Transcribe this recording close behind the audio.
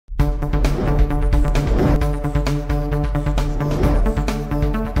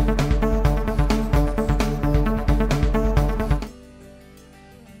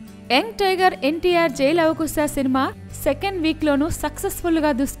Young tiger NTR జై love కుశ cinema second week లోను successful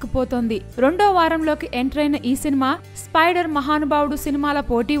గా దూసుకుపోతోంది. రెండో వారంలోకి ఎంటర్ అయిన ఈ సినిమా స్పైడర్ మహానుభావుడు సినిమాల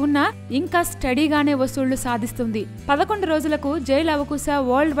పోటీ ఉన్నా ఇంకా స్టడీగానే వసూళ్లు సాధిస్తుంది. 11 రోజులకు జై లవ్ కుశ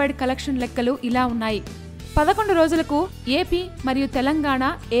వరల్డ్ వైడ్ కలెక్షన్ లెక్కలు ఇలా ఉన్నాయి. 11 రోజులకు ఏపీ మరియు Telangana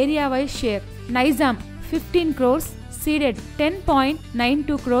area wise share: Nizam 15 crores, Ceded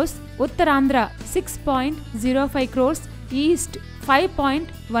 10.92 crores, Uttarandhra 6.05 crores, east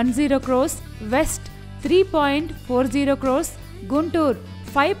 5.10 crores, west 3.40 crores, Guntur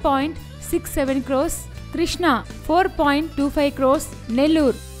 5.67 crores, Krishna 4.25 crores,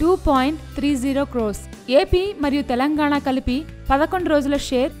 Nellore 2.30 crores. AP మరియు తెలంగాణ కలిపి 11 రోజుల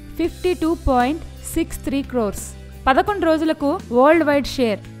షేర్ 52.63 crores. 11 రోజులకు వరల్డ్ వైడ్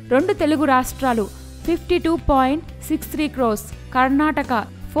షేర్: రెండు తెలుగు రాష్ట్రాలు 52.63 crores, Karnataka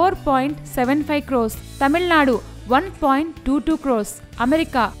 4.75 crores, Tamil Nadu 1.22 crores,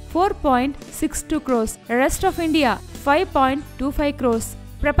 America 4.62 crores, rest of India 5.25 crores.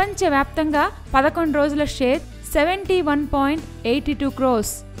 ప్రపంచవ్యాప్తంగా 11 రోజుల షేర్ 71.82 crores.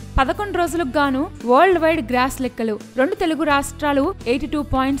 11 రోజులకు గాను వరల్డ్ వైడ్ గ్రాస్ లెక్కలు: రెండు తెలుగు రాష్ట్రాలు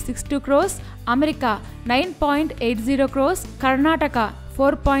 82.62 crores, America 9.80 crores, Karnataka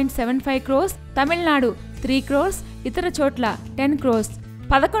 4.75 crores, Tamil Nadu 3 crores, ఇతర చోట్ల 10 crores.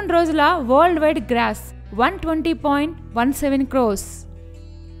 11 రోజుల world wide gross 120.17 crores.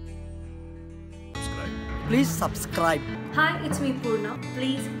 Please subscribe. Hi, it's me Purna.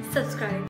 Please subscribe.